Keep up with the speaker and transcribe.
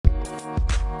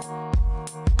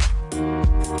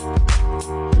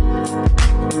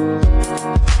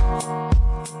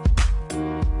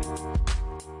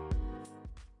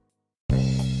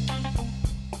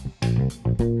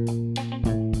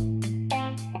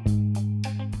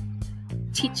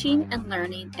Teaching and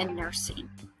learning in nursing.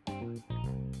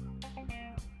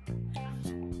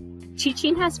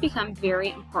 Teaching has become very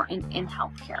important in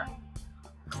healthcare.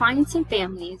 Clients and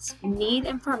families need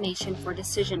information for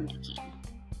decision making.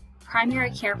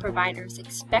 Primary care providers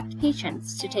expect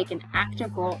patients to take an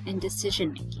active role in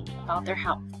decision making about their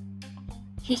health.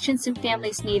 Patients and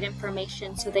families need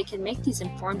information so they can make these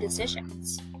informed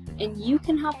decisions. And you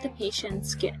can help the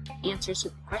patients get answers to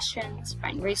the questions,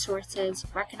 find resources,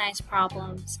 recognize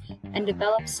problems, and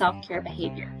develop self-care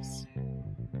behaviors.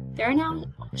 There are now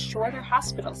shorter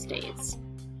hospital stays.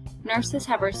 Nurses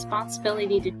have a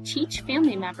responsibility to teach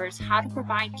family members how to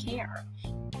provide care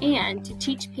and to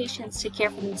teach patients to care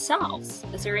for themselves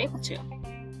as they're able to.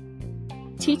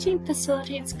 Teaching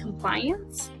facilitates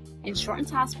compliance and shortens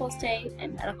hospital stay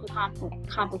and medical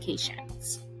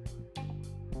complications.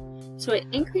 So it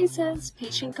increases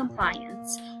patient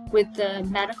compliance with the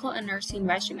medical and nursing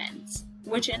regimens,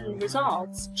 which in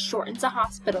results shortens a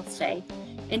hospital stay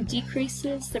and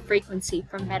decreases the frequency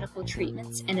for medical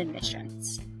treatments and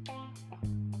admissions.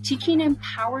 Teaching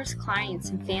empowers clients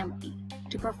and family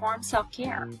to perform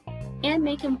self-care and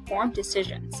make informed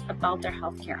decisions about their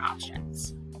healthcare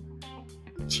options.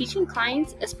 Teaching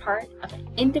clients is part of an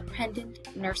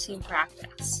independent nursing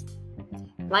practice.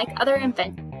 Like other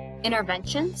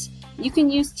interventions, you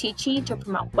can use teaching to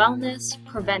promote wellness,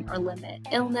 prevent or limit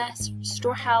illness,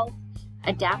 restore health,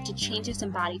 adapt to changes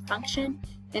in body function,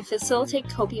 and facilitate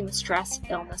coping with stress,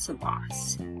 illness, and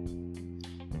loss.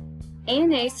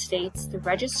 ANA states the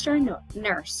registered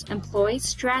nurse employs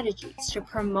strategies to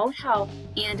promote health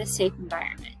and a safe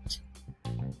environment.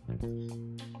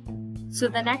 So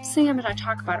the next thing I'm going to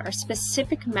talk about are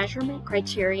specific measurement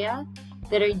criteria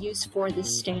that are used for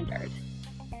this standard.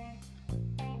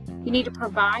 You need to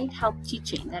provide health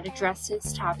teaching that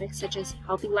addresses topics such as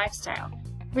healthy lifestyle,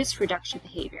 risk reduction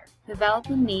behavior,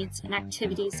 development needs, and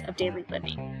activities of daily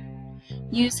living.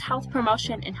 Use health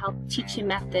promotion and health teaching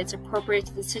methods appropriate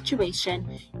to the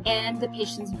situation and the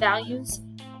patient's values,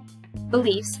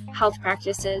 beliefs, health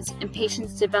practices, and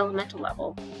patient's developmental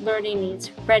level, learning needs,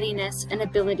 readiness, and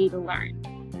ability to learn.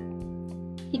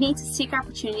 You need to seek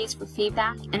opportunities for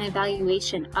feedback and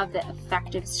evaluation of the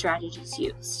effective strategies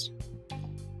used.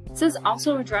 This is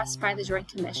also addressed by the Joint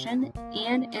Commission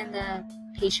and in the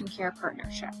Patient Care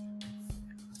Partnership.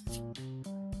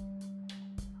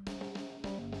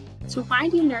 So why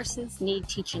do nurses need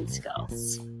teaching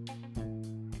skills?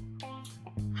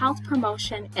 Health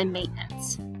promotion and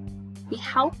maintenance. We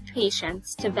help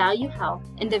patients to value health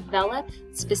and develop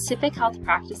specific health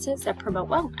practices that promote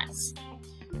wellness.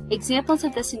 Examples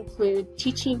of this include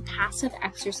teaching passive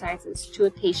exercises to a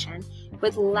patient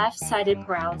with left-sided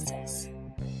paralysis,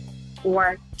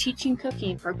 or teaching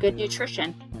cooking for good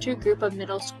nutrition to a group of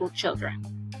middle school children.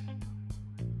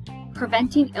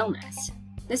 Preventing illness.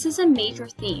 This is a major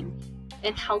theme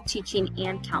in health teaching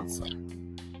and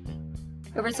counseling.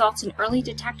 It results in early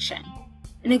detection.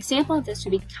 An example of this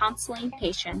would be counseling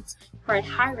patients who are at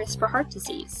high risk for heart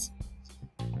disease,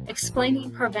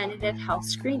 explaining preventative health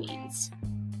screenings,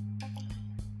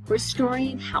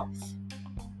 restoring health.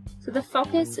 So the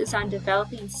focus is on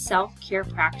developing self-care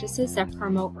practices that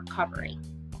promote recovery.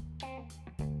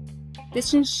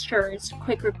 This ensures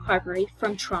quick recovery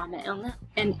from trauma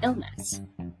and illness.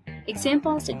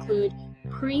 Examples include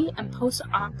pre- and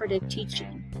post-operative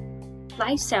teaching,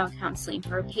 lifestyle counseling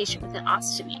for a patient with an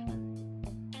ostomy.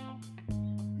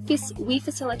 We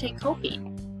facilitate coping,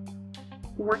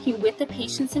 working with the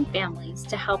patients and families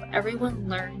to help everyone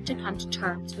learn to come to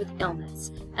terms with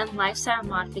illness and lifestyle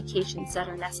modifications that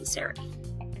are necessary.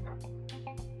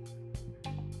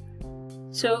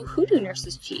 So who do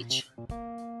nurses teach?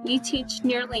 We teach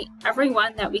nearly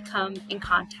everyone that we come in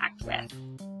contact with.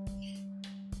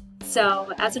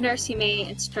 So as a nurse, you may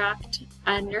instruct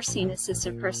a nursing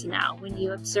assistant personnel when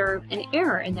you observe an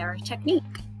error in their technique.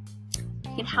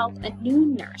 You can help a new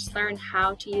nurse learn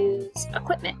how to use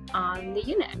equipment on the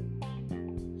unit.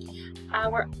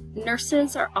 Our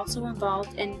nurses are also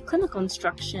involved in clinical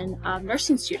instruction of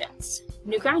nursing students,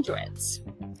 new graduates,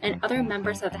 and other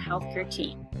members of the healthcare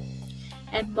team.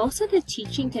 And most of the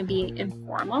teaching can be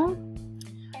informal,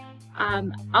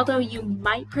 although you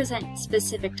might present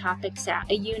specific topics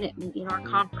at a unit meeting or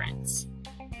conference.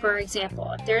 For example,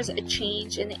 if there's a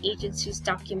change in the agency's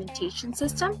documentation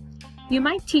system, you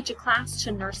might teach a class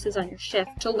to nurses on your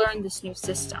shift to learn this new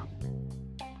system.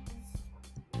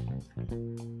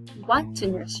 What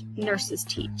do nurses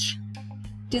teach?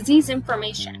 Disease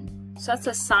information, so that's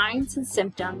the signs and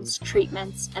symptoms,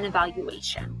 treatments, and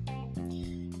evaluation.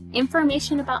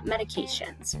 Information about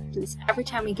medications, because every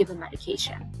time we give a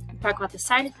medication, we talk about the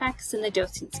side effects and the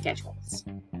dosing schedules.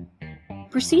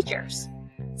 Procedures,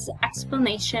 includes the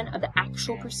explanation of the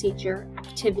actual procedure,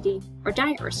 activity, or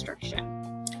diet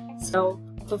restriction. So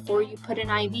before you put an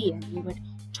IV in, you would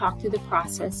talk through the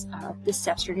process of the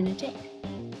steps you're going to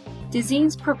take.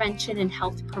 Disease prevention and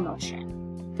health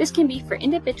promotion. This can be for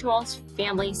individuals,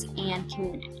 families, and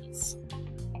communities.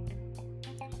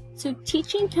 So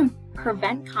teaching can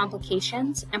prevent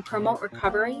complications and promote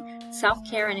recovery,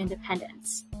 self-care, and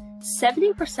independence.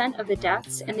 70% of the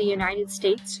deaths in the United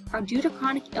States are due to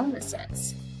chronic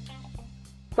illnesses.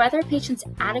 Whether patients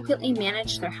adequately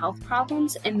manage their health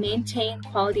problems and maintain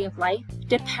quality of life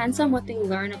depends on what they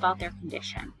learn about their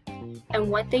condition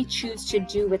and what they choose to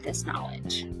do with this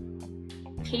knowledge.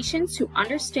 Patients who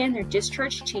understand their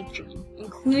discharge teaching,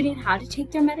 including how to take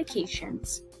their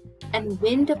medications and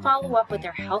when to follow up with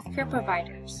their healthcare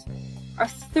providers, are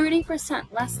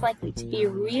 30% less likely to be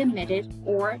readmitted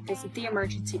or visit the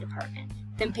emergency department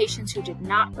than patients who did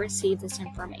not receive this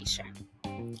information.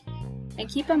 And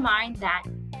keep in mind that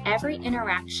every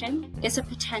interaction is a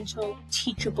potential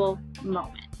teachable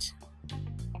moment.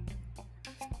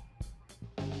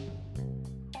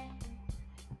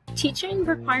 Teaching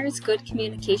requires good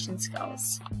communication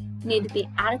skills. You need to be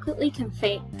adequately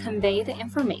convey the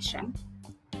information,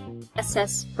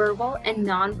 assess verbal and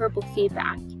nonverbal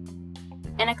feedback,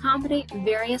 and accommodate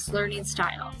various learning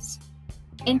styles.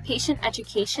 In patient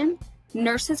education,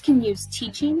 nurses can use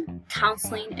teaching,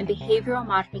 counseling, and behavioral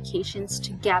modifications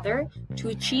together to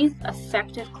achieve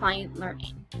effective client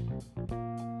learning.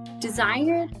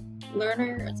 Desired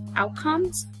learner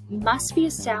outcomes must be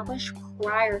established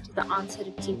prior to the onset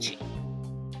of teaching.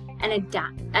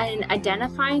 And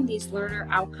identifying these learner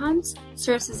outcomes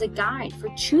serves as a guide for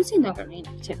choosing the learning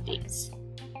activities.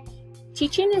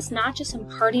 Teaching is not just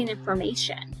imparting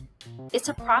information. It's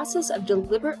a process of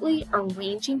deliberately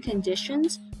arranging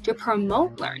conditions to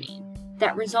promote learning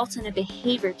that results in a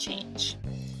behavior change.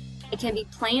 It can be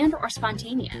planned or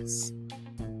spontaneous.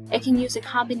 It can use a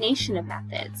combination of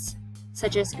methods,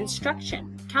 such as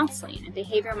instruction, counseling, and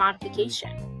behavior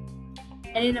modification.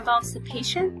 And it involves the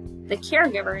patient, the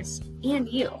caregivers, and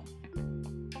you.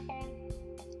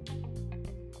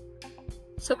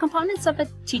 So components of a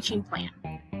teaching plan.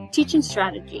 Teaching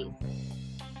strategy.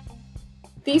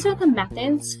 These are the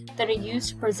methods that are used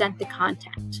to present the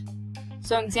content.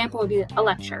 So an example would be a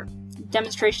lecture,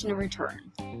 demonstration and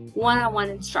return, one-on-one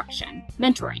instruction,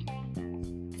 mentoring.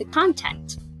 The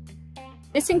content.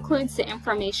 This includes the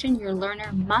information your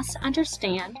learner must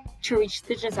understand to reach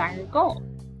the desired goal.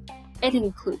 It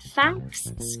includes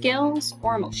facts, skills,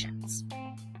 or emotions.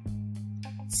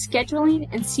 Scheduling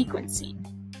and sequencing.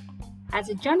 As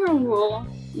a general rule,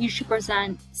 you should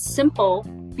present simple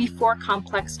before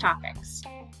complex topics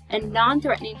and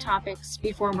non-threatening topics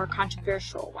before more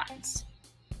controversial ones.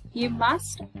 You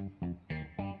must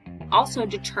also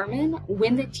determine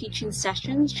when the teaching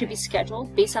sessions should be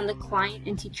scheduled based on the client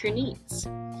and teacher needs.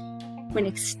 When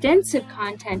extensive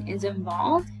content is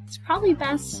involved, it's probably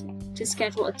best to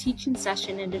schedule a teaching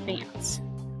session in advance.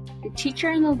 The teacher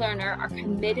and the learner are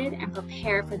committed and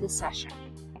prepared for the session.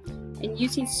 And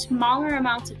using smaller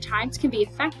amounts of time can be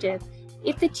effective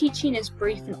if the teaching is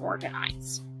brief and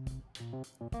organized.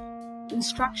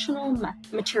 Instructional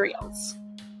materials.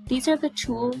 These are the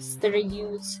tools that are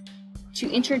used to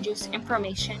introduce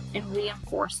information and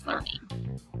reinforce learning.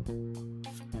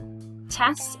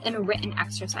 Tests and written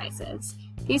exercises.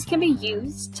 These can be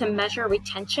used to measure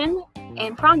retention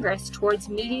and progress towards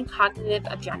meeting cognitive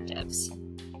objectives.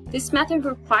 This method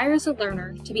requires a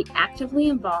learner to be actively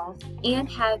involved and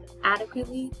have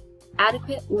adequate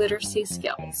literacy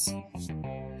skills.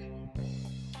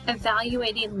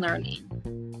 Evaluating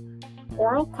learning.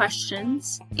 Oral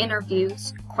questions,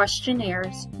 interviews,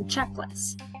 questionnaires, and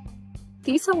checklists.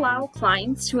 These allow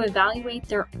clients to evaluate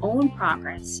their own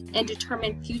progress and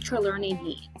determine future learning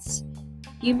needs.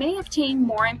 You may obtain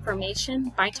more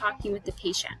information by talking with the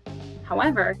patient.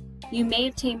 However, you may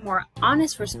obtain more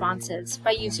honest responses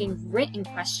by using written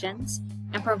questions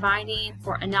and providing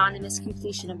for anonymous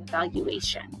completion of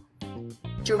evaluation.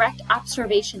 Direct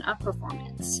observation of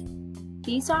performance.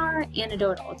 These are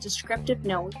anecdotal, descriptive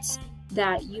notes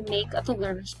that you make of the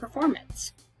learner's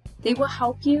performance. They will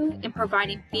help you in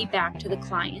providing feedback to the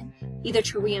client, either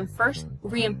to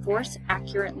reinforce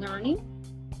accurate learning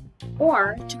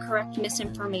or to correct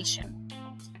misinformation.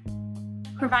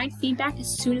 Provide feedback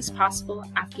as soon as possible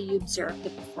after you observe the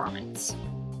performance.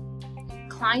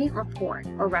 Client report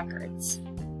or records.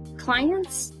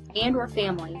 Clients and/or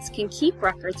families can keep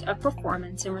records of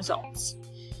performance and results.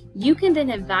 You can then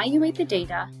evaluate the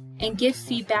data and give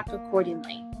feedback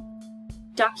accordingly.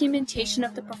 Documentation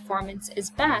of the performance is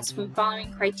best when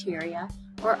following criteria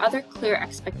or other clear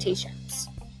expectations.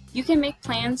 You can make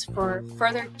plans for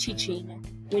further teaching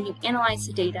when you analyze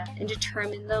the data and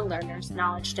determine the learner's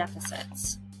knowledge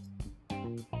deficits.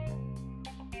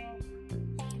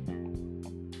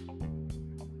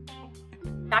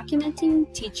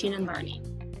 Documenting teaching and learning.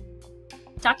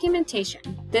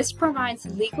 Documentation. This provides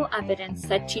legal evidence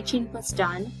that teaching was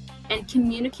done and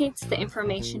communicates the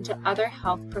information to other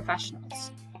health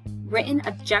professionals. Written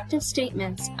objective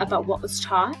statements about what was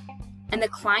taught and the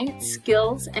client's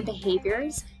skills and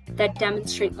behaviors that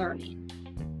demonstrate learning.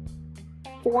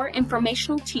 For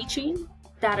informational teaching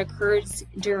that occurs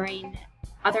during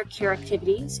other care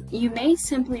activities, you may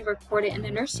simply record it in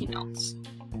the nursing notes.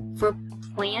 For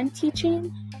planned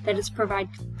teaching that is provided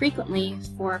frequently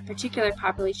for a particular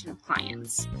population of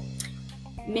clients,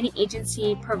 many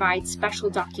agencies provide special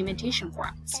documentation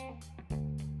forms.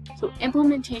 So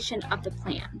implementation of the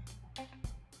plan.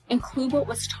 Include what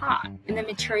was taught and the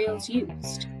materials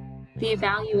used, the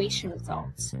evaluation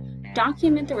results.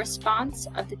 Document the response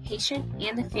of the patient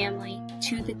and the family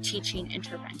to the teaching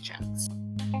interventions.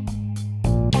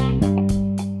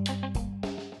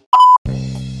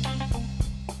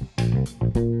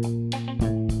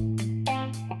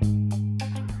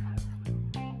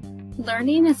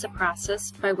 Learning is a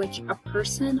process by which a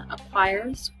person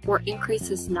acquires or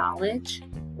increases knowledge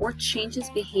or changes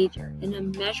behavior in a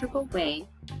measurable way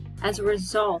as a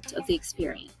result of the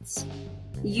experience.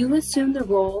 You assume the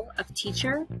role of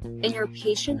teacher, and your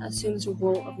patient assumes the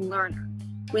role of learner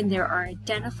when there are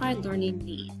identified learning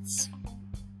needs.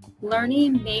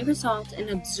 Learning may result in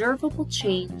observable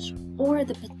change or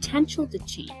the potential to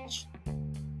change.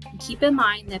 Keep in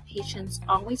mind that patients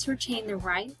always retain the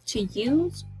right to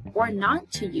use or not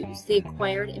to use the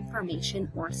acquired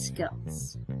information or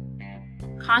skills.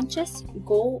 Conscious,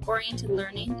 goal-oriented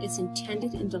learning is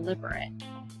intended and deliberate.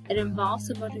 It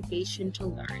involves a motivation to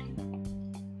learn.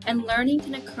 And learning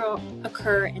can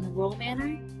occur in a role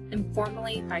manner,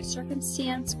 informally by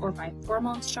circumstance or by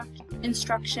formal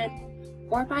instruction,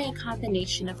 or by a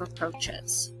combination of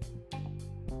approaches.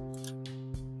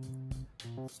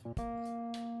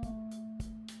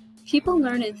 People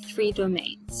learn in 3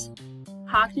 domains: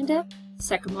 cognitive,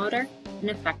 psychomotor, and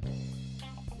affective.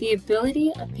 The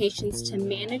ability of patients to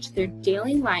manage their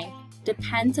daily life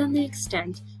depends on the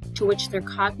extent to which their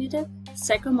cognitive,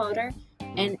 psychomotor,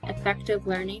 and affective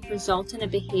learning result in a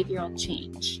behavioral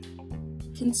change.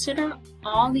 Consider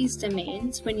all these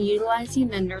domains when utilizing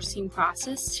the nursing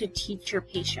process to teach your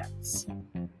patients.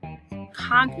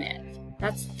 Cognitive,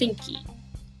 that's thinking,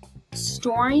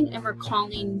 storing and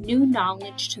recalling new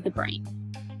knowledge to the brain.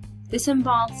 This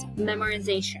involves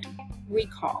memorization,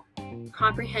 recall,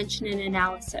 comprehension and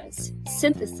analysis,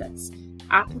 synthesis,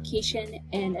 application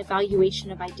and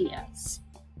evaluation of ideas.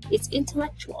 It's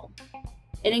intellectual.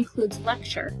 It includes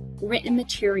lecture, written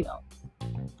material,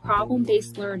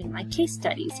 problem-based learning like case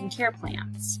studies and care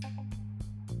plans.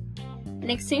 An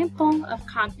example of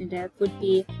cognitive would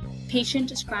be patient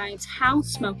describes how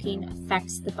smoking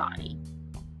affects the body.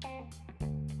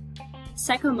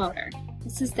 Psychomotor,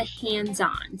 this is the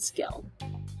hands-on skill,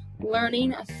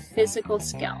 learning a physical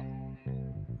skill.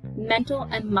 Mental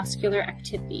and muscular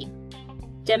activity,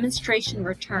 demonstration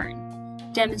return,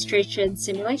 demonstration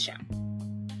simulation.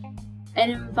 It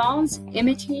involves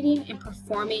imitating and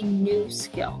performing new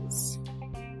skills.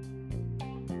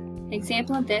 An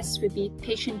example of this would be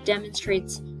patient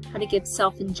demonstrates how to give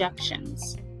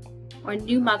self-injections, or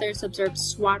new mothers observe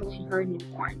swaddling her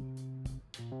newborn.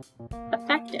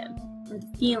 Affective, or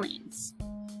the feelings.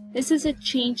 This is a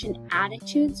change in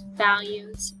attitudes,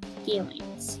 values,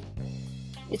 feelings.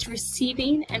 It's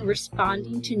receiving and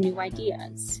responding to new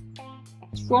ideas.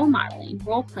 It's role modeling,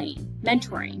 role-playing,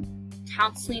 mentoring,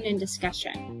 counseling, and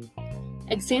discussion.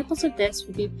 Examples of this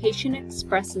would be patient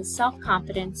expresses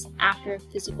self-confidence after a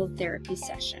physical therapy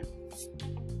session.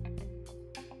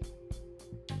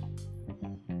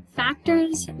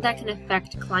 Factors that can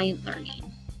affect client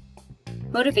learning.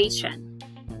 Motivation.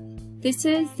 This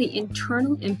is the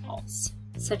internal impulse,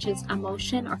 such as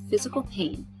emotion or physical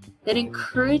pain, that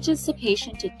encourages the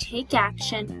patient to take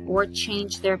action or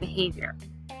change their behavior.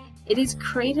 It is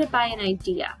created by an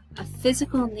idea, a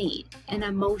physical need, an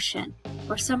emotion,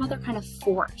 or some other kind of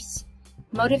force.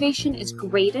 Motivation is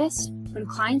greatest when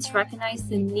clients recognize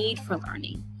the need for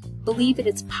learning, believe that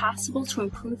it's possible to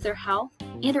improve their health,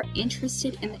 and are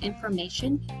interested in the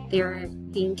information they are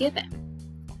being given.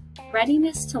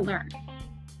 Readiness to learn.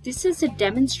 This is a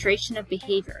demonstration of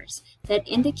behaviors that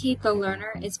indicate the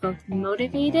learner is both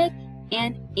motivated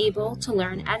and able to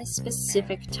learn at a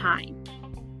specific time.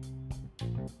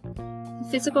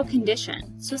 Physical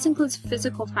condition. So this includes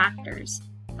physical factors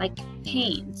like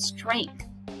pain, strength,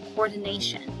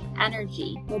 coordination,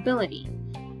 energy, mobility.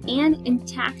 and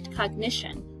intact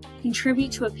cognition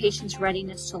contribute to a patient's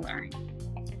readiness to learn.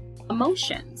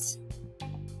 Emotions.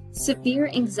 Severe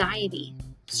anxiety,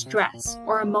 stress,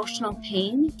 or emotional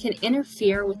pain can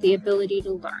interfere with the ability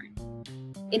to learn.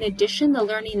 In addition, the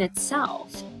learning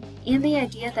itself and the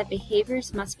idea that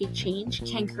behaviors must be changed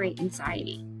can create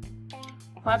anxiety.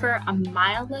 However, a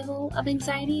mild level of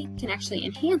anxiety can actually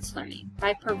enhance learning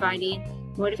by providing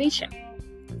motivation.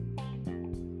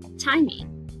 Timing.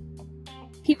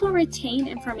 People retain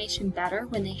information better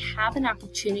when they have an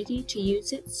opportunity to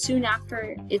use it soon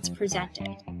after it's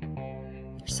presented.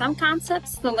 For some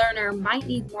concepts, the learner might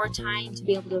need more time to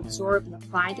be able to absorb and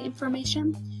apply the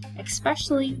information,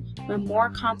 especially when more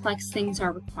complex things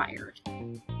are required.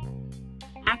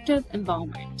 Active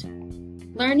involvement.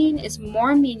 Learning is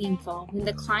more meaningful when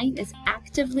the client is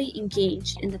actively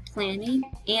engaged in the planning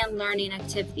and learning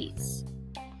activities.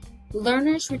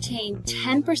 Learners retain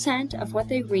 10% of what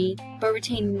they read, but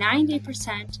retain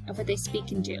 90% of what they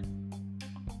speak and do.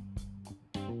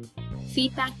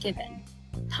 Feedback given.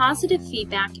 Positive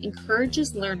feedback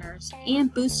encourages learners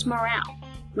and boosts morale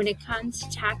when it comes to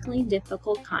tackling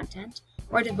difficult content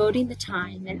or devoting the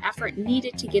time and effort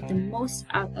needed to get the most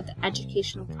out of the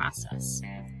educational process.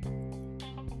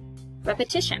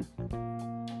 Repetition.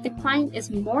 The client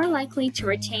is more likely to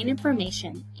retain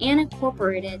information and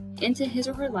incorporate it into his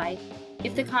or her life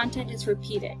if the content is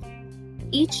repeated.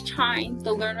 Each time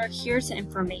the learner hears the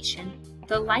information,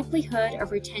 the likelihood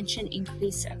of retention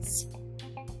increases.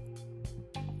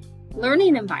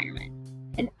 Learning environment.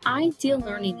 An ideal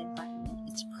learning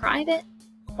environment is private,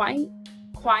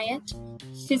 quiet,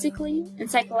 physically and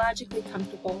psychologically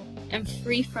comfortable, and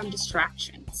free from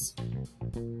distractions.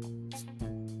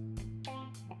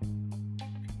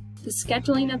 The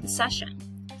scheduling of the session.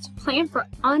 So plan for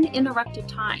uninterrupted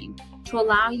time to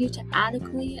allow you to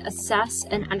adequately assess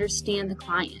and understand the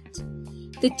client.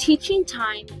 The teaching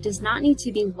time does not need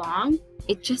to be long,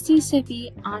 it just needs to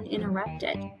be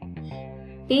uninterrupted.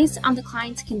 Based on the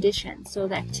client's condition, so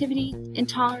the activity,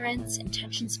 intolerance,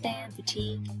 attention span,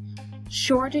 fatigue,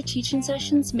 shorter teaching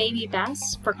sessions may be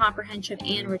best for comprehension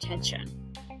and retention.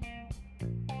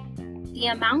 The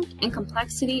amount and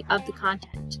complexity of the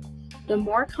content. The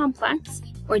more complex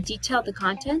or detailed the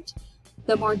content,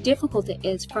 the more difficult it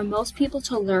is for most people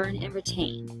to learn and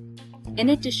retain. In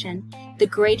addition, the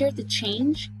greater the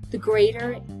change, the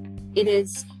greater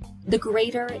is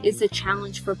the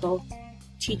challenge for both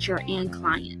teacher and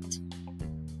client.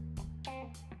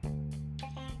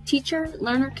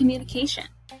 Teacher-learner communication.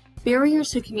 Barriers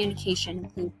to communication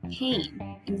include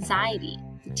pain, anxiety,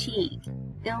 fatigue,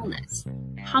 illness,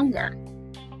 hunger,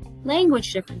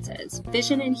 language differences,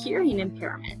 vision and hearing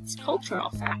impairments, cultural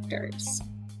factors.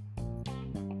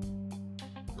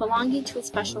 Belonging to a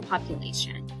special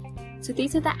population. So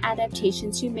these are the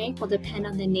adaptations you make will depend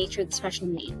on the nature of the special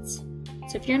needs.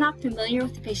 So if you're not familiar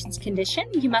with the patient's condition,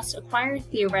 you must acquire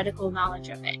theoretical knowledge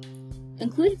of it.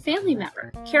 Include a family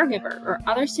member, caregiver, or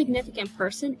other significant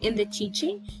person in the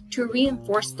teaching to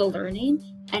reinforce the learning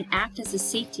and act as a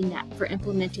safety net for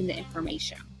implementing the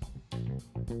information.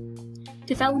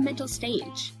 Developmental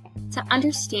stage. So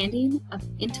understanding of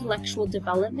intellectual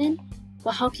development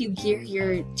will help you gear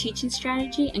your teaching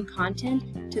strategy and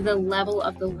content to the level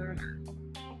of the learner.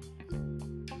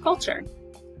 Culture.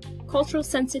 Cultural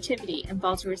sensitivity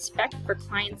involves respect for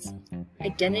clients'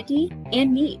 identity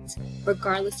and needs,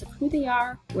 regardless of who they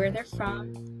are, where they're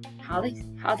from, how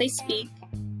they speak,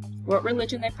 what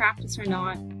religion they practice or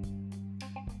not.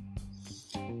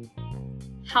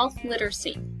 Health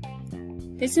literacy.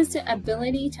 This is the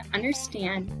ability to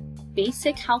understand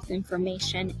basic health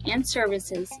information and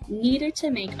services needed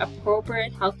to make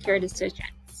appropriate healthcare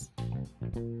decisions.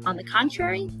 On the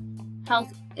contrary,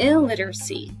 health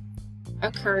illiteracy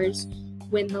occurs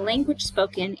when the language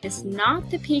spoken is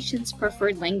not the patient's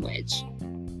preferred language.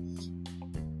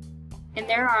 And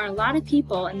there are a lot of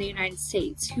people in the United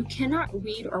States who cannot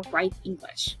read or write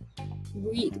English.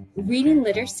 Reading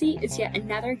literacy is yet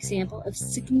another example of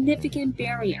significant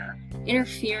barrier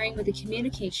interfering with the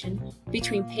communication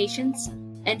between patients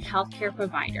and healthcare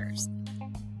providers.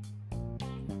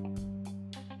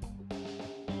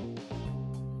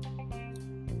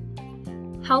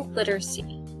 Health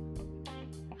literacy.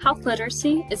 Health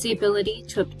literacy is the ability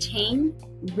to obtain,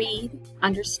 read,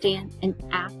 understand, and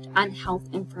act on health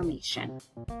information.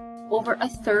 Over a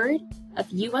third of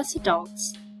U.S.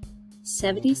 adults,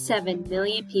 77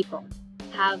 million people,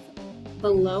 have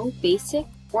below basic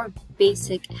or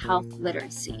basic health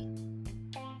literacy.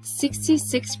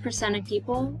 66% of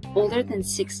people older than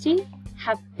 60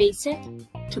 have basic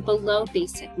to below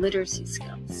basic literacy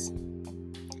skills.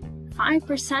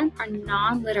 5% are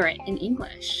non-literate in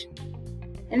English.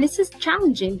 And this is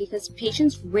challenging because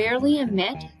patients rarely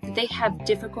admit that they have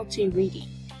difficulty reading.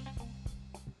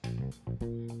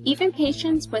 Even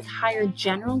patients with higher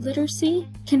general literacy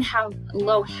can have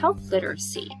low health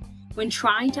literacy when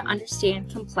trying to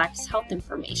understand complex health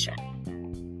information.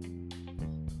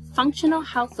 Functional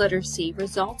health literacy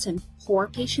results in poor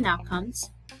patient outcomes,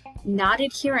 not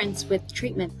adherence with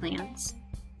treatment plans,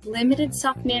 limited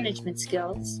self-management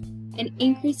skills, and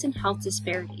increase in health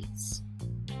disparities.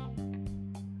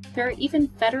 There are even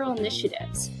federal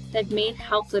initiatives that have made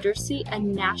health literacy a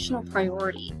national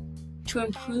priority to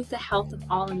improve the health of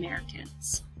all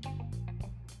Americans.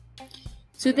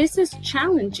 So this is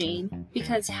challenging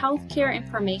because healthcare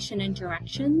information and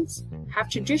directions have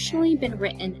traditionally been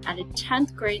written at a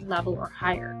 10th grade level or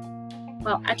higher,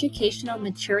 while educational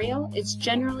material is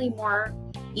generally more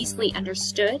easily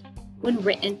understood when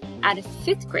written at a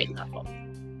 5th grade level.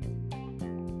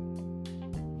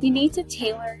 We need to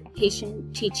tailor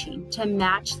patient teaching to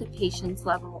match the patient's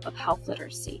level of health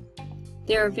literacy.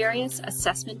 There are various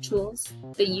assessment tools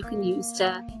that you can use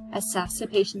to assess a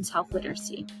patient's health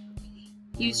literacy.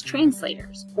 Use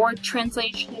translators or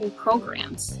translation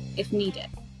programs if needed.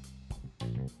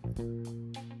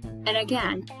 And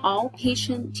again, all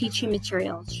patient teaching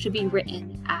materials should be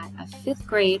written at a 5th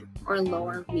grade or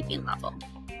lower reading level.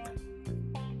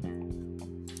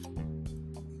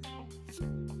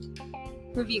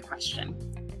 Review question.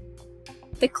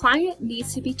 The client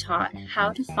needs to be taught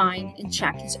how to find and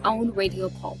check his own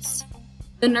radial pulse.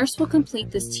 The nurse will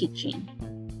complete this teaching.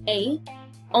 A,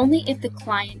 only if the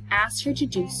client asks her to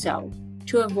do so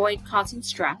to avoid causing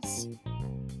stress.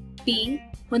 B,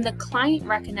 when the client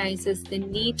recognizes the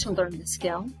need to learn the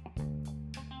skill.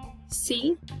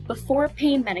 C, before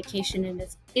pain medication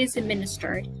is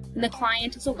administered when the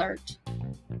client is alert.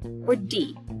 Or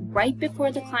D, right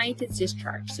before the client is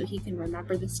discharged so he can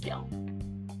remember the skill.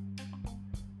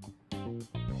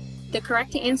 The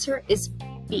correct answer is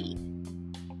B.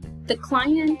 The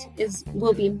client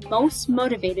will be most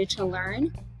motivated to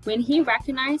learn when he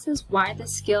recognizes why the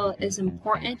skill is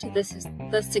important to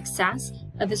the success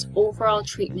of his overall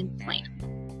treatment plan.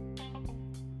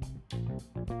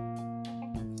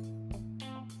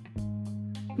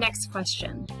 Next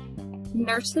question.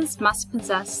 Nurses must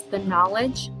possess the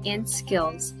knowledge and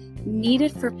skills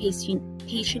needed for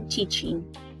patient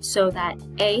teaching so that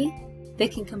A, they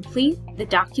can complete the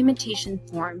documentation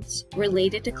forms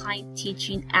related to client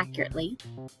teaching accurately.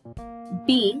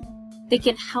 B, they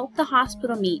can help the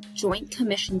hospital meet Joint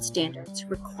Commission standards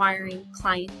requiring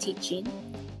client teaching.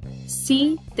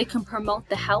 C, they can promote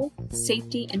the health,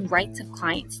 safety, and rights of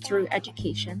clients through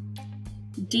education.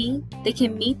 D, they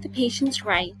can meet the patient's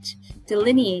right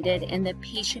delineated in the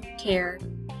patient-care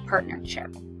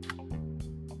partnership.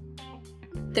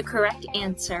 The correct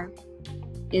answer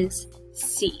is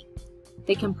C.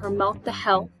 They can promote the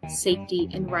health, safety,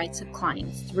 and rights of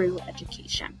clients through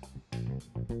education.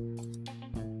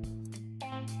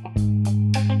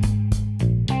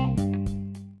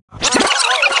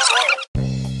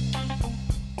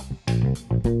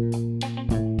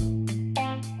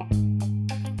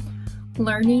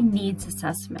 Learning needs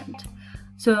assessment.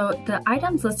 So the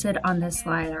items listed on this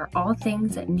slide are all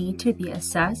things that need to be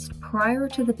assessed prior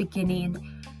to the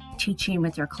beginning teaching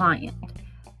with your client.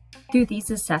 Through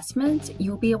these assessments,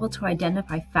 you'll be able to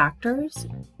identify factors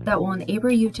that will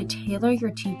enable you to tailor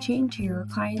your teaching to your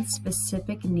client's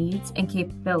specific needs and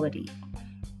capability.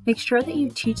 Make sure that you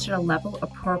teach at a level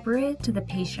appropriate to the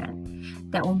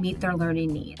patient that will meet their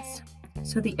learning needs.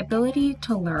 So the ability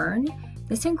to learn,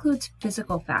 this includes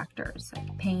physical factors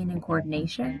like pain and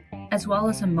coordination, as well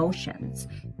as emotions,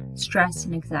 stress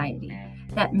and anxiety,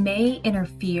 that may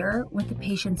interfere with the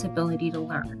patient's ability to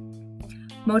learn.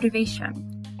 Motivation.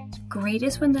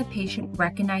 Greatest when the patient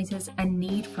recognizes a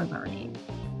need for learning.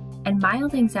 And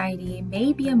mild anxiety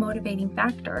may be a motivating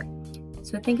factor.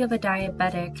 So think of a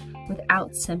diabetic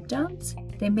without symptoms,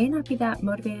 they may not be that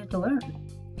motivated to learn.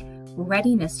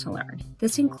 Readiness to learn.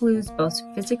 This includes both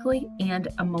physically and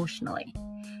emotionally.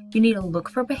 You need to look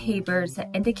for behaviors that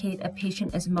indicate a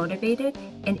patient is motivated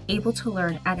and able to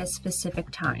learn at a specific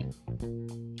time.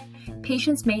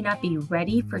 Patients may not be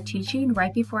ready for teaching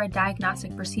right before a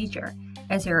diagnostic procedure,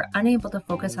 as they are unable to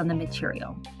focus on the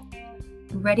material.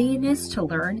 Readiness to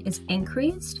learn is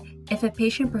increased if a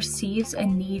patient perceives a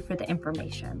need for the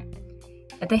information,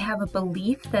 if they have a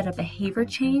belief that a behavior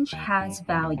change has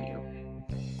value,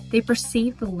 they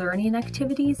perceive the learning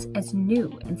activities as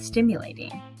new and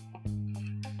stimulating.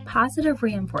 Positive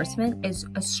reinforcement is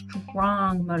a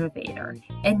strong motivator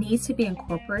and needs to be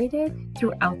incorporated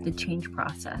throughout the change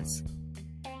process.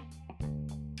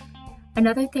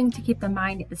 Another thing to keep in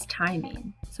mind is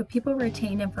timing. So so people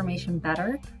retain information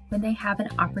better when they have an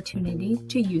opportunity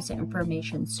to use the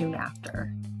information soon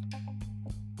after.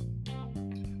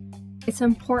 It's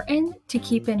important to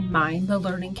keep in mind the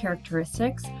learning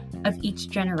characteristics of each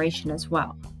generation as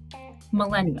well.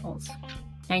 Millennials,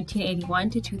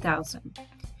 1981 to 2000.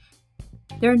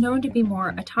 They're known to be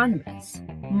more autonomous,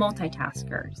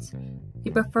 multitaskers.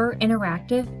 They prefer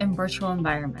interactive and virtual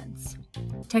environments.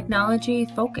 Technology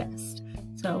focused,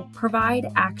 so provide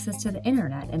access to the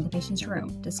internet in the patient's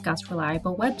room, discuss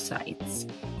reliable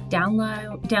websites,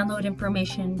 download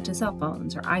information to cell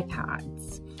phones or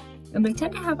iPads. And they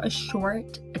tend to have a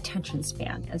short attention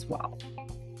span as well.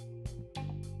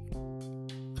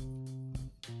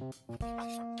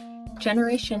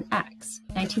 Generation X,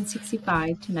 1965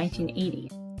 to 1980.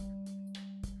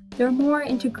 They're more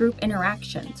into group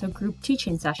interaction, so group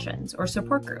teaching sessions or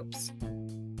support groups.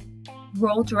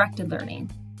 Role-directed learning,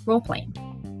 role-playing.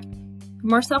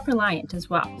 More self-reliant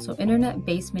as well, so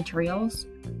internet-based materials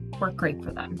work great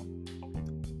for them.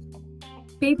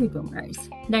 Baby boomers,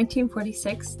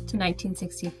 1946 to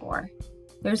 1964.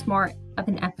 There's more of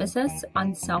an emphasis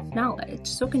on self-knowledge,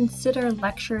 so consider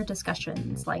lecture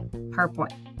discussions like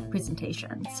PowerPoint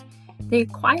presentations. They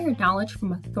acquire knowledge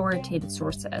from authoritative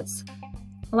sources.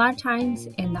 A lot of times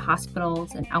in the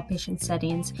hospitals and outpatient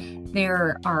settings,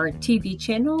 there are TV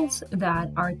channels that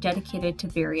are dedicated to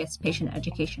various patient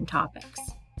education topics.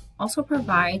 Also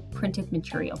provide printed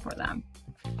material for them.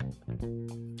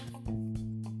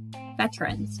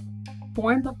 Veterans,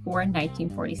 born before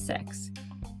 1946.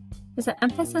 There's an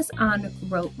emphasis on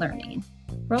rote learning.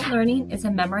 Rote learning is a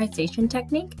memorization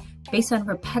technique based on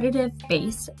repetitive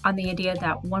based on the idea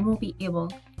that one will be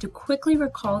able to quickly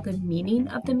recall the meaning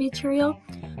of the material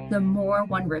the more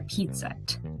one repeats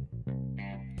it.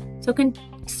 So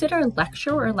consider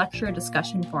lecture or lecture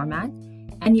discussion format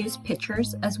and use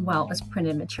pictures as well as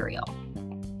printed material.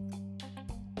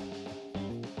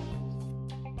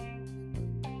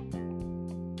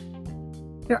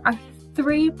 There are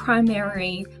three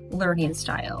primary learning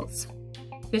styles: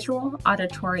 visual,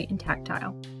 auditory, and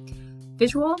tactile.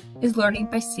 Visual is learning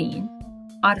by seeing,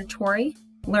 auditory,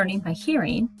 learning by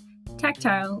hearing,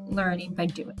 tactile, learning by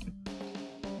doing.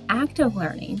 Active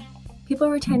learning, people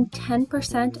retain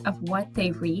 10% of what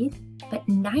they read, but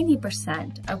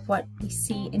 90% of what we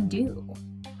see and do.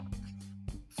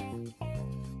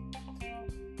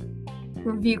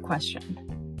 Review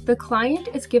question. The client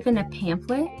is given a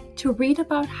pamphlet to read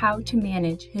about how to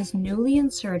manage his newly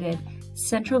inserted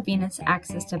central venous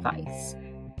access device.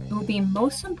 It will be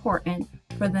most important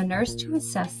for the nurse to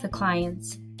assess the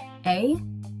client's A,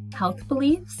 health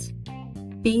beliefs,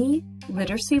 B,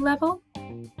 literacy level,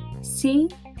 C,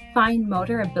 fine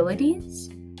motor abilities,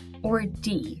 or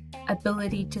D,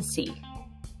 ability to see.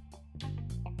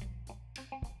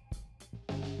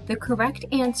 The correct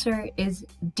answer is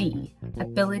D,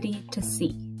 ability to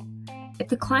see. If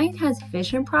the client has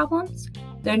vision problems,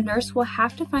 the nurse will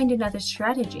have to find another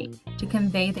strategy to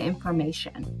convey the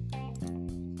information.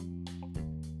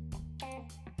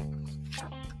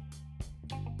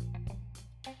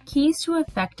 Keys to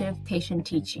effective patient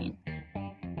teaching.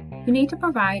 You need to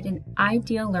provide an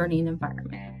ideal learning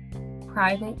environment: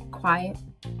 private, quiet,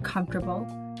 comfortable,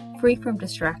 free from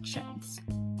distractions.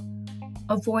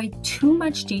 Avoid too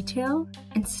much detail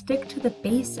and stick to the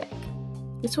basic.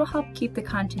 This will help keep the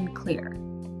content clear.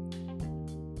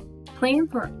 Plan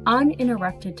for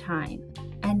uninterrupted time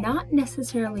and not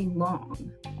necessarily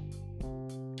long.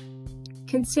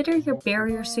 Consider your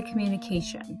barriers to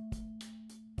communication: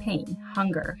 pain,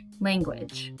 hunger,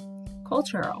 language,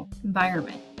 cultural,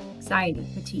 environment, anxiety,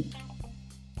 fatigue.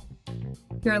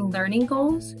 Your learning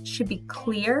goals should be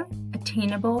clear,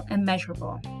 attainable, and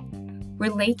measurable.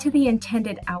 Relate to the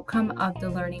intended outcome of the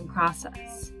learning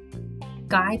process.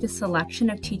 Guide the selection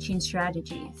of teaching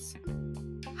strategies.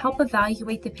 Help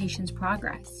evaluate the patient's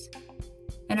progress,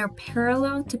 and are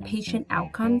parallel to patient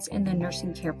outcomes in the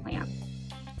nursing care plan.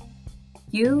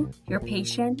 You, your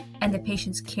patient, and the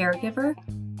patient's caregiver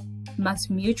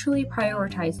must mutually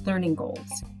prioritize learning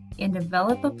goals and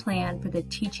develop a plan for the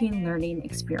teaching learning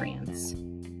experience.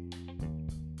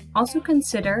 Also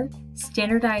consider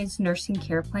standardized nursing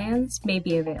care plans may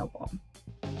be available.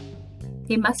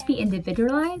 They must be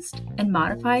individualized and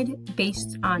modified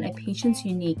based on a patient's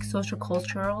unique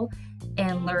social-cultural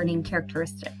and learning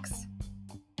characteristics.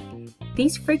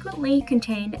 These frequently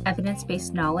contain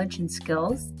evidence-based knowledge and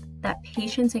skills that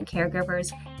patients and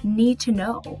caregivers need to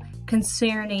know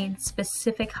concerning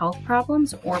specific health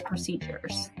problems or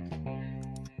procedures.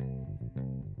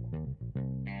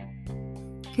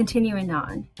 Continuing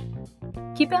on,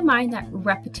 keep in mind that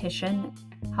repetition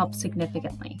helps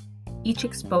significantly. each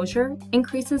exposure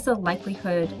increases the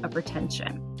likelihood of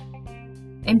retention.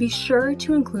 And be sure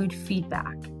to include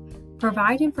feedback.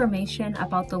 Provide information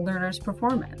about the learner's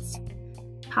performance.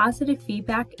 Positive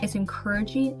feedback is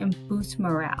encouraging and boosts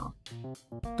morale.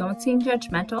 Don't seem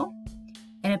judgmental,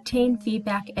 and obtain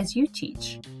feedback as you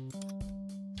teach.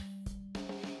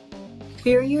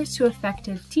 Barriers to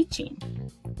effective teaching.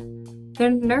 The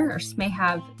nurse may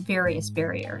have various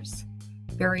barriers.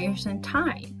 Barriers in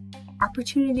time,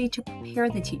 opportunity to prepare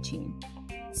the teaching,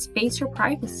 space or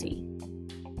privacy.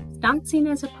 It's not seen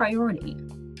as a priority.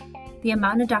 The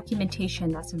amount of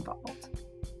documentation that's involved.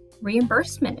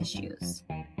 Reimbursement issues.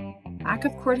 Lack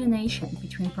of coordination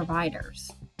between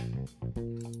providers.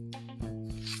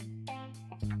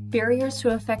 Barriers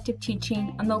to effective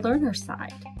teaching on the learner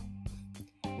side.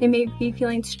 They may be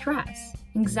feeling stress,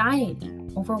 anxiety,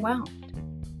 overwhelmed.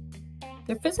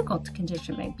 Their physical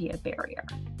condition may be a barrier.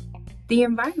 The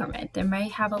environment, they may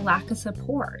have a lack of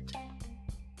support.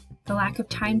 The lack of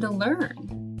time to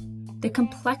learn. The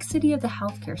complexity of the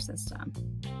healthcare system.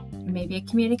 There may be a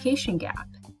communication gap.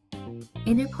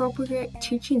 Inappropriate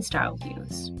teaching style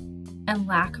use. And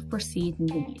lack of perceived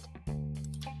need.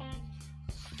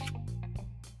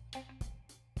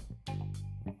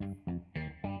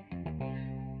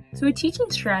 So a teaching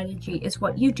strategy is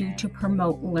what you do to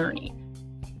promote learning.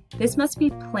 This must be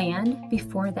planned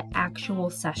before the actual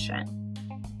session.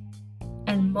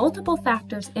 And multiple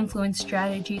factors influence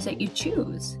strategies that you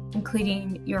choose,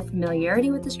 including your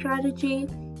familiarity with the strategy,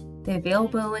 the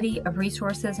availability of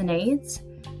resources and aids,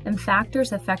 and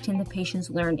factors affecting the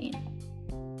patient's learning.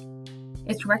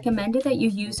 It's recommended that you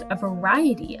use a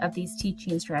variety of these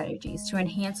teaching strategies to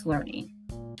enhance learning.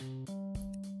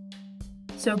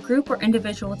 So group or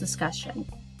individual discussion,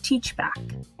 teach back.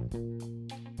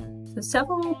 So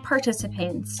several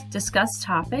participants discuss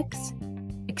topics,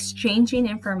 exchanging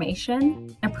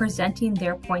information, and presenting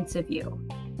their points of view.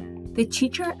 The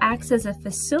teacher acts as a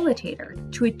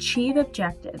facilitator to achieve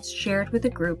objectives shared with the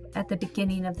group at the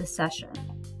beginning of the session.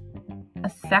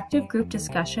 Effective group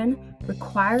discussion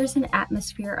requires an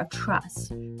atmosphere of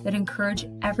trust that encourages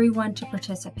everyone to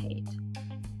participate.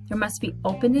 There must be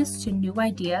openness to new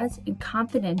ideas and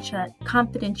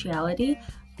confidentiality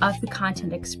of the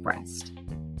content expressed.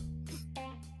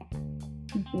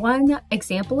 One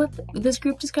example of this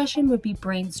group discussion would be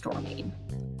brainstorming.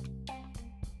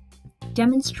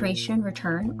 Demonstration,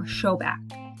 return, or showback.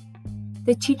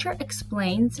 The teacher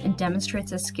explains and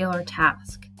demonstrates a skill or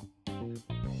task.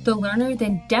 The learner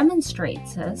then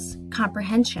demonstrates this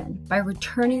comprehension by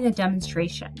returning the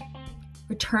demonstration.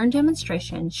 Return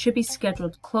demonstration should be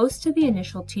scheduled close to the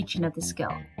initial teaching of the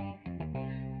skill.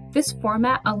 This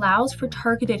format allows for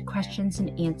targeted questions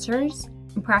and answers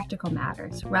and practical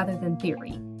matters rather than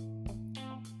theory.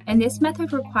 And this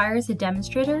method requires a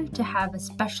demonstrator to have a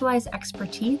specialized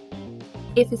expertise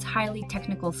if it's highly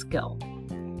technical skill.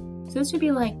 So this would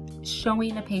be like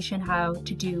showing a patient how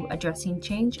to do a dressing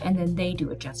change and then they do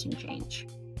a dressing change.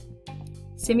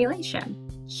 Simulation.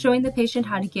 Showing the patient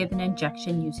how to give an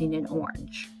injection using an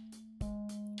orange.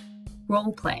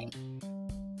 Role play.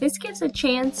 This gives a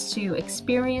chance to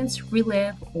experience,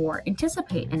 relive, or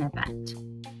anticipate an event.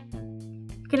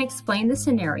 You can explain the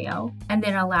scenario and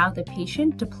then allow the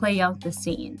patient to play out the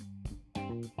scene.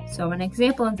 So an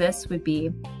example of this would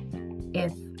be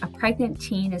if a pregnant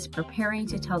teen is preparing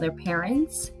to tell their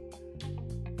parents,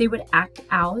 they would act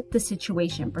out the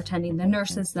situation pretending the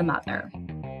nurse is the mother.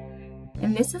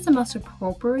 And this is the most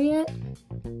appropriate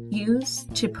use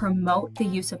to promote the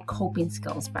use of coping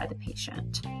skills by the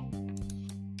patient.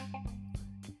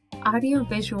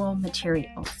 Audiovisual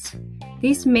materials.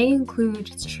 These may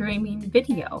include streaming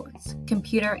videos,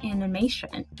 computer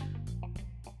animation,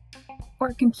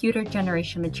 or computer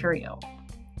generation material.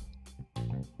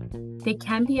 They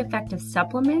can be effective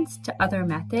supplements to other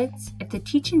methods if the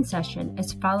teaching session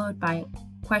is followed by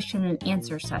a question and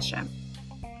answer session.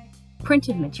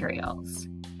 Printed materials.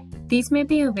 These may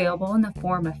be available in the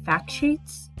form of fact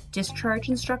sheets, discharge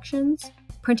instructions,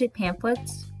 printed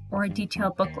pamphlets, or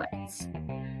detailed booklets.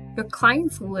 Your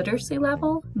client's literacy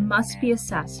level must be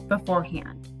assessed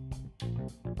beforehand.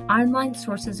 Online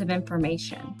sources of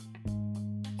information.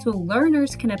 So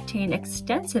learners can obtain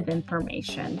extensive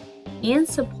information and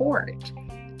support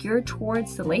geared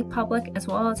towards the lay public as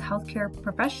well as healthcare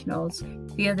professionals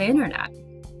via the internet.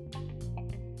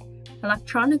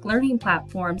 Electronic learning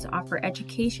platforms offer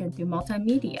education through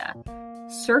multimedia,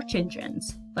 search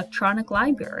engines, electronic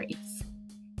libraries,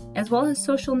 as well as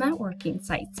social networking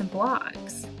sites and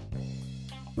blogs.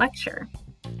 Lecture.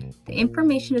 The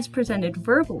information is presented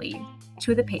verbally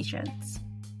to the patients,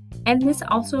 and this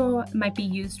also might be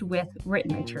used with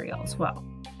written material as well.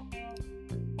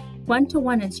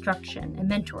 one-to-one instruction and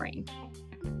mentoring.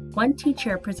 One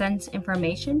teacher presents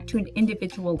information to an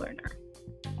individual learner.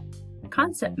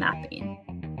 Concept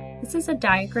mapping. This is a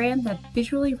diagram that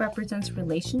visually represents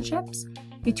relationships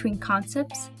between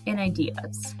concepts and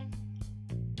ideas.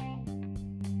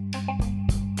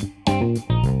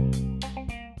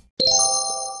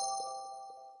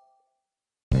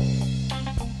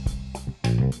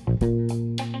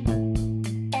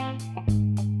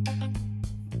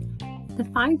 The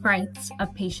 5 rights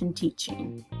of patient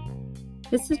teaching.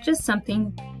 This is just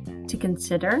something to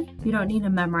consider. You don't need to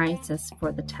memorize this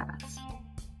for the test.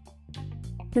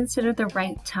 Consider the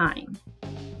right time.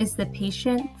 Is the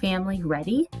patient family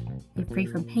ready? Are they free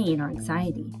from pain or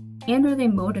anxiety? And are they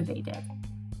motivated?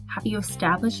 Have you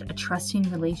established a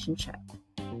trusting relationship?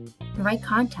 The right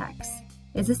context.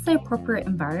 Is this the appropriate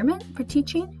environment for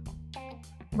teaching?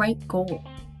 Right goal.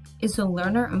 Is the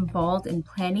learner involved in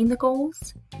planning the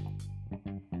goals?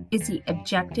 Is the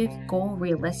objective goal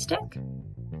realistic?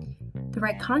 The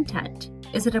right content.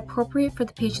 Is it appropriate for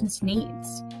the patient's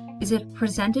needs? Is it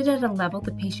presented at a level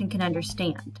the patient can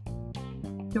understand?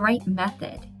 The right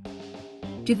method.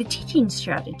 Do the teaching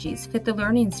strategies fit the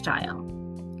learning style?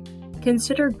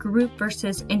 Consider group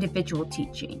versus individual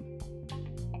teaching.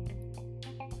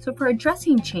 So for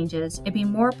addressing changes, it'd be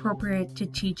more appropriate to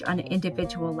teach on an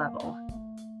individual level.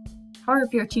 However,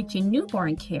 if you're teaching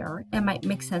newborn care, it might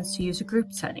make sense to use a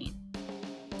group setting.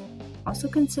 Also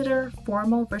consider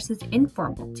formal versus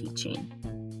informal teaching.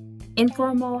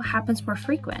 Informal happens more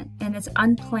frequent and is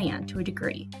unplanned to a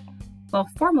degree, while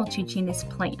formal teaching is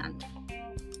planned.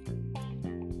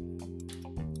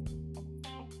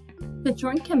 The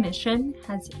Joint Commission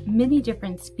has many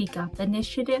different Speak Up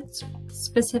initiatives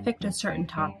specific to certain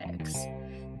topics.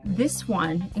 This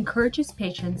one encourages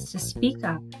patients to speak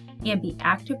up and be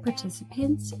active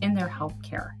participants in their health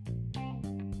care.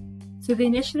 So the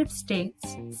initiative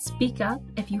states, speak up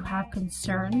if you have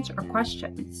concerns or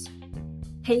questions.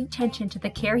 Pay attention to the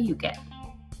care you get.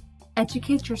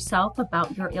 Educate yourself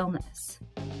about your illness.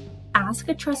 Ask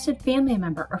a trusted family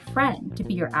member or friend to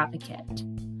be your advocate.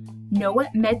 Know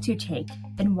what meds you take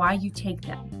and why you take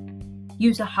them.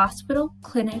 Use a hospital,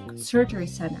 clinic, surgery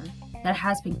center that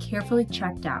has been carefully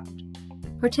checked out.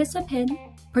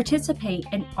 Participate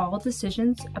in all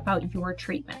decisions about your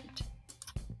treatment.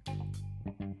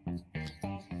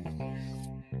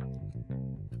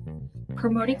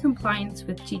 Promoting compliance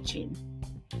with teaching.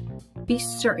 Be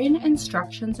certain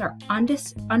instructions are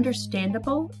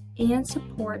understandable and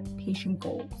support patient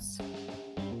goals.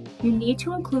 You need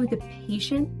to include the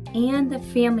patient and the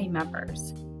family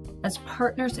members as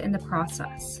partners in the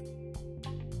process.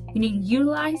 You need to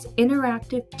utilize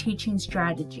interactive teaching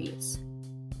strategies.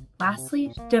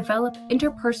 Lastly, develop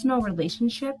interpersonal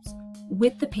relationships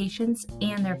with the patients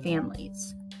and their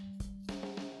families.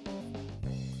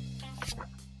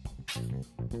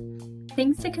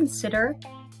 Things to consider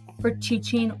for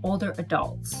teaching older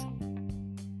adults.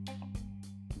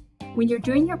 When you're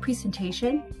doing your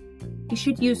presentation, you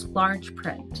should use large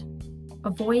print.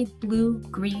 Avoid blue,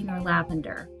 green, or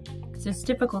lavender because it's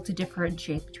difficult to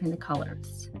differentiate between the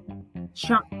colors.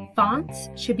 Fonts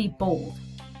should be bold,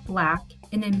 black,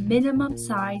 and a minimum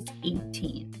size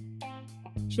 18.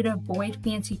 Should avoid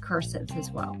fancy cursives as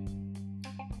well.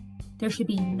 There should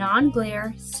be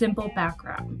non-glare, simple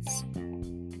backgrounds.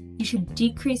 You should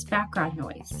decrease background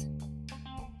noise.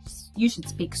 You should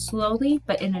speak slowly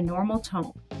but in a normal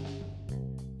tone.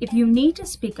 If you need to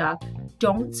speak up,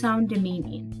 don't sound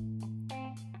demeaning.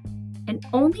 And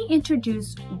only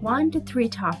introduce 1 to 3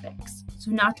 topics, so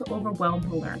not to overwhelm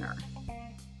the learner.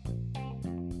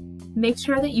 Make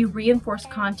sure that you reinforce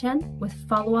content with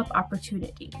follow-up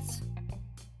opportunities.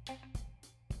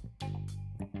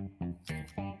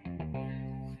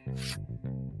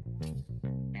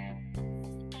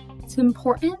 It's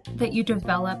important that you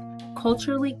develop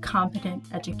culturally competent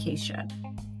education.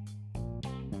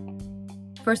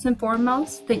 First and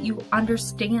foremost, that you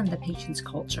understand the patient's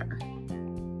culture.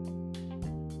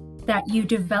 That you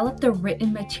develop the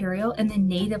written material in the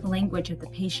native language of the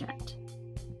patient.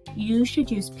 You should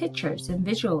use pictures and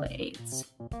visual aids.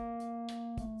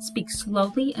 Speak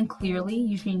slowly and clearly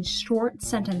using short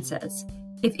sentences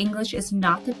if English is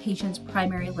not the patient's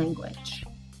primary language.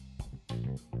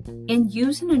 And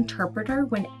use an interpreter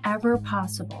whenever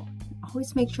possible.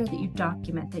 Always make sure that you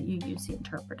document that you use the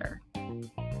interpreter.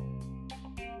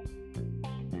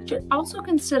 You should also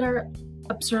consider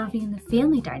observing the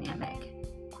family dynamic.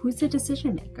 Who's the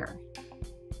decision maker?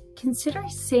 Consider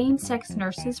same-sex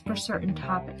nurses for certain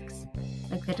topics,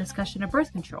 like the discussion of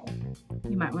birth control.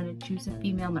 You might want to choose a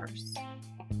female nurse.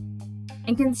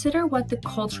 And consider what the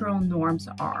cultural norms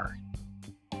are.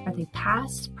 Are they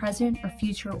past, present, or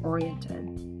future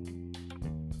oriented?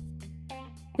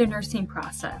 The nursing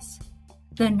process.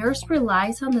 The nurse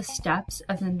relies on the steps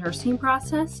of the nursing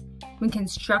process when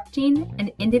constructing an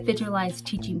individualized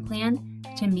teaching plan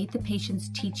to meet the patient's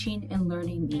teaching and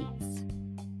learning needs.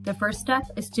 The first step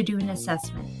is to do an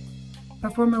assessment.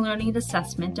 Perform a learning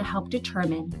assessment to help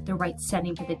determine the right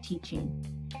setting for the teaching.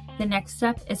 The next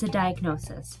step is a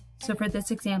diagnosis. So for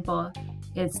this example,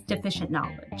 it's deficient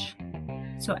knowledge.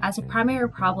 So as a primary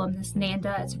problem, this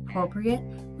NANDA is appropriate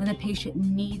when the patient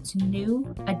needs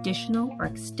new, additional, or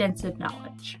extensive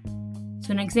knowledge.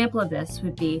 So an example of this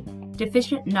would be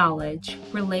deficient knowledge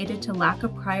related to lack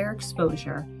of prior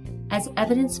exposure as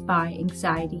evidenced by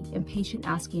anxiety and patient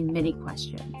asking many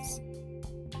questions.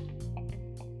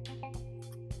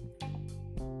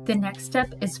 The next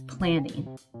step is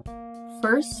planning.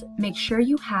 First, make sure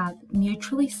you have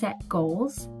mutually set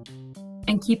goals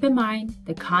and keep in mind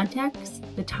the context,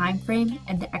 the time frame,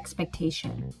 and the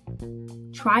expectation.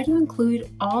 Try to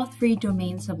include all three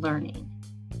domains of learning.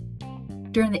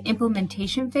 During the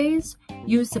implementation phase,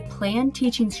 use the planned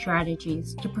teaching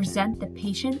strategies to present the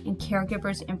patient and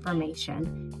caregiver's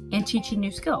information and teaching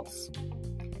new skills.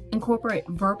 Incorporate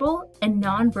verbal and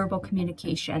nonverbal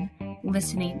communication,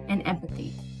 listening, and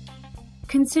empathy.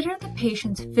 Consider the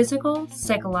patient's physical,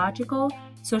 psychological,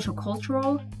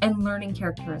 social-cultural, and learning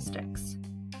characteristics.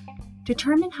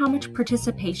 Determine how much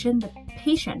participation the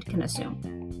patient can assume.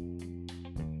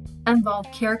 Involve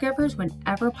caregivers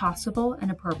whenever possible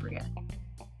and appropriate.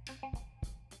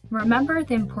 Remember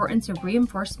the importance of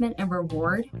reinforcement and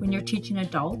reward when you're teaching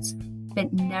adults,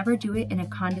 but never do it in a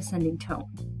condescending tone.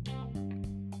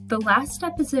 The last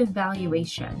step is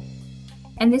evaluation,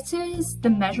 and this is the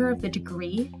measure of the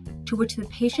degree to which the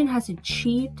patient has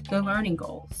achieved their learning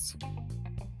goals.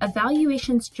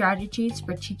 Evaluation strategies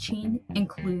for teaching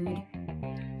include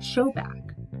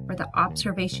showback, or the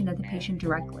observation of the patient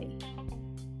directly,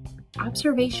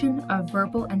 observation of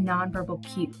verbal and nonverbal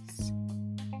cues,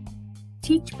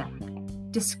 teach back,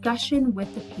 discussion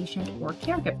with the patient or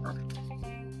caregiver,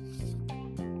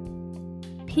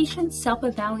 patient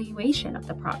self-evaluation of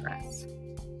the progress.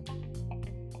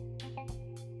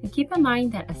 And keep in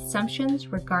mind that assumptions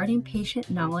regarding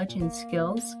patient knowledge and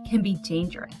skills can be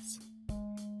dangerous.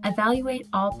 Evaluate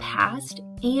all past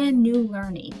and new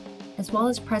learning, as well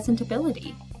as present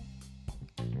ability.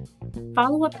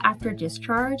 Follow-up after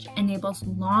discharge enables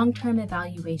long-term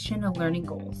evaluation of learning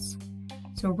goals.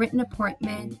 So written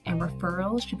appointment and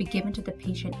referrals should be given to the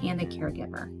patient and the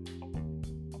caregiver.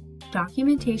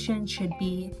 Documentation should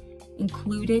be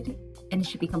included and it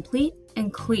should be complete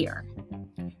and clear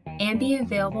and be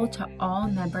available to all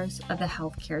members of the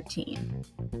healthcare team.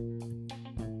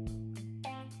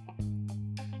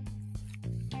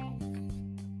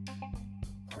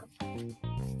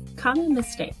 Common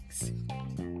mistakes.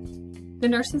 The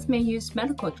nurses may use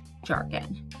medical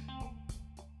jargon,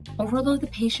 overload the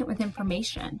patient with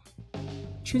information,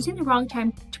 choosing the wrong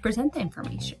time to present the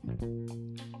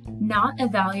information, not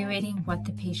evaluating what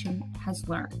the patient has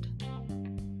learned,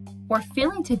 or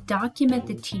failing to document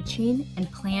the teaching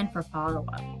and plan for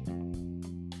follow-up.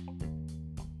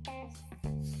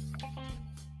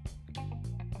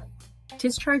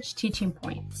 Discharge teaching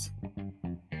points.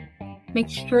 Make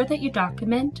sure that you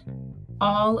document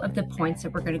all of the points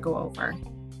that we're going to go over.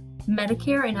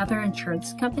 Medicare and other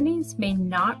insurance companies may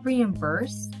not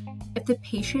reimburse if the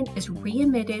patient is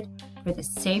readmitted for the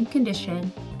same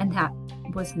condition and that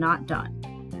was not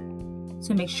done.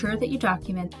 So make sure that you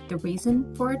document the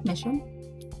reason for admission,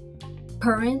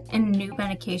 current and new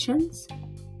medications,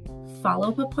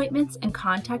 follow-up appointments and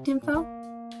contact info,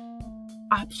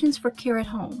 options for care at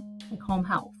home, like home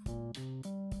health,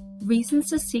 reasons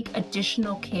to seek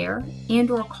additional care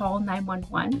and/or call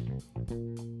 911,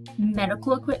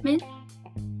 medical equipment,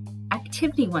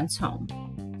 activity once home.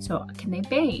 So can they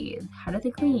bathe? How do they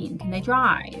clean? Can they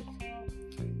drive?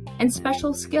 And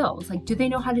special skills, like do they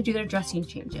know how to do their dressing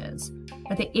changes?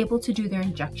 Are they able to do their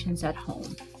injections at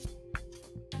home?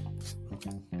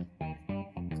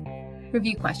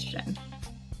 Review question.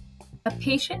 A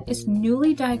patient is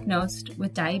newly diagnosed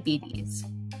with diabetes,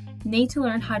 need to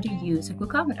learn how to use a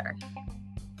glucometer.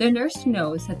 The nurse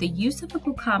knows that the use of a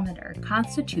glucometer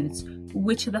constitutes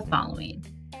which of the following?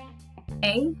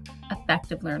 A,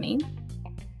 effective learning,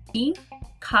 B,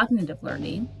 cognitive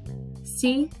learning,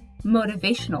 C,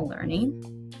 motivational learning,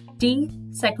 D,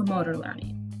 psychomotor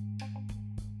learning.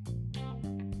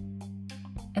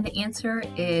 And the answer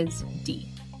is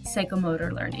D,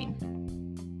 psychomotor learning.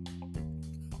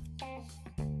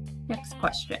 Next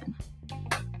question.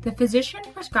 The physician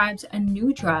prescribes a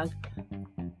new drug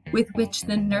with which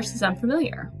the nurse is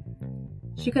unfamiliar.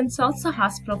 She consults the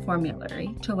hospital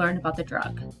formulary to learn about the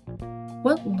drug.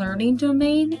 What learning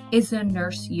domain is the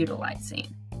nurse utilizing?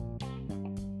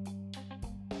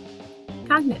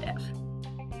 Cognitive.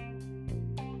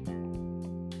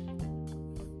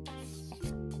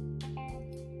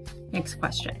 Next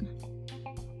question.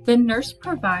 The nurse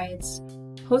provides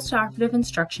postoperative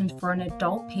instructions for an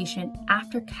adult patient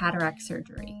after cataract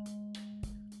surgery.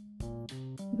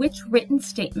 Which written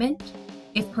statement,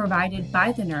 if provided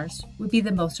by the nurse, would be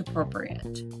the most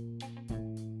appropriate?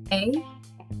 A.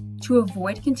 To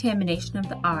avoid contamination of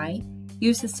the eye,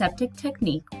 use the septic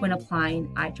technique when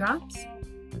applying eye drops.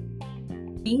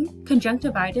 B.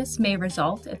 Conjunctivitis may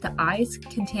result if the eye is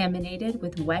contaminated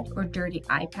with wet or dirty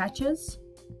eye patches.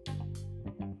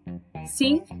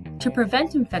 C. To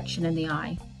prevent infection in the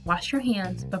eye, wash your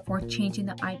hands before changing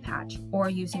the eye patch or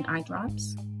using eye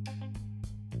drops.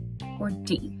 Or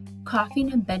D.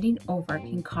 Coughing and bending over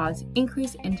can cause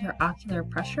increased intraocular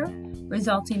pressure,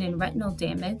 resulting in retinal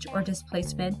damage or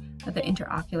displacement of the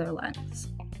intraocular lens.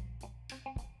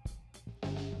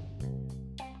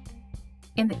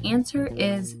 And the answer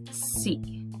is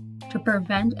C. To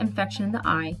prevent infection in the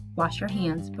eye, wash your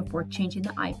hands before changing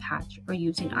the eye patch or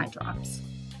using eye drops.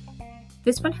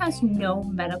 This one has no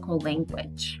medical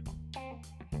language.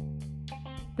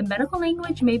 The medical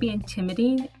language may be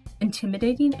intimidating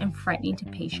and frightening to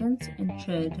patients and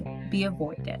should be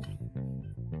avoided.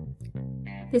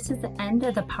 This is the end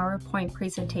of the PowerPoint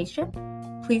presentation.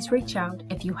 Please reach out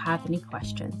if you have any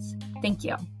questions. Thank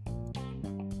you.